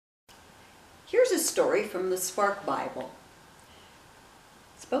Here's a story from the Spark Bible.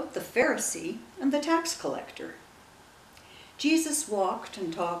 It's about the Pharisee and the tax collector. Jesus walked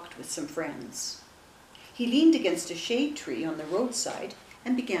and talked with some friends. He leaned against a shade tree on the roadside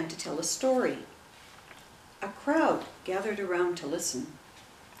and began to tell a story. A crowd gathered around to listen.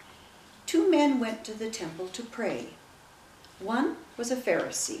 Two men went to the temple to pray. One was a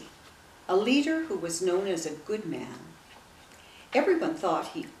Pharisee, a leader who was known as a good man. Everyone thought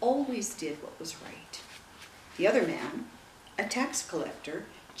he always did what was right. The other man, a tax collector,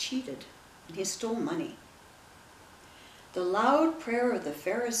 cheated and he stole money. The loud prayer of the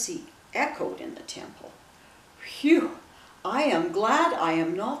Pharisee echoed in the temple. Phew! I am glad I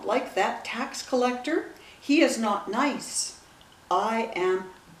am not like that tax collector. He is not nice. I am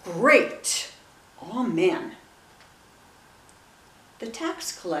great. Amen. The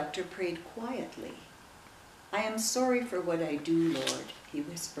tax collector prayed quietly. I am sorry for what I do, Lord, he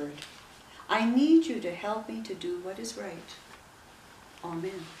whispered. I need you to help me to do what is right.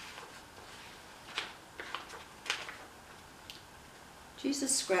 Amen.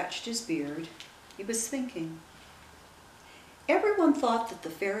 Jesus scratched his beard. He was thinking. Everyone thought that the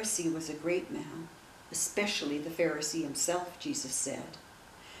Pharisee was a great man, especially the Pharisee himself, Jesus said.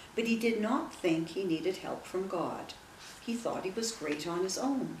 But he did not think he needed help from God. He thought he was great on his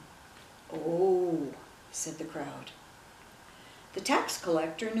own. Oh, said the crowd. The tax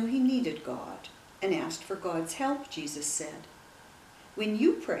collector knew he needed God and asked for God's help, Jesus said. When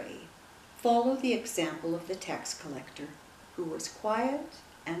you pray, follow the example of the tax collector, who was quiet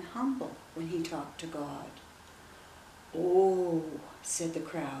and humble when he talked to God. Oh, said the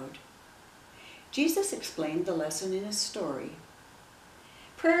crowd. Jesus explained the lesson in a story.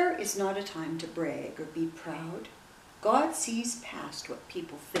 Prayer is not a time to brag or be proud. God sees past what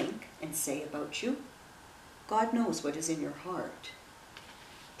people think and say about you. God knows what is in your heart.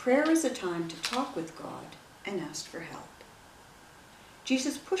 Prayer is a time to talk with God and ask for help.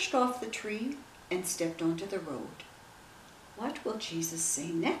 Jesus pushed off the tree and stepped onto the road. What will Jesus say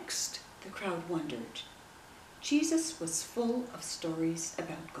next? The crowd wondered. Jesus was full of stories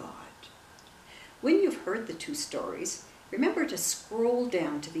about God. When you've heard the two stories, remember to scroll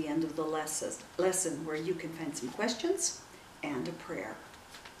down to the end of the lesson where you can find some questions and a prayer.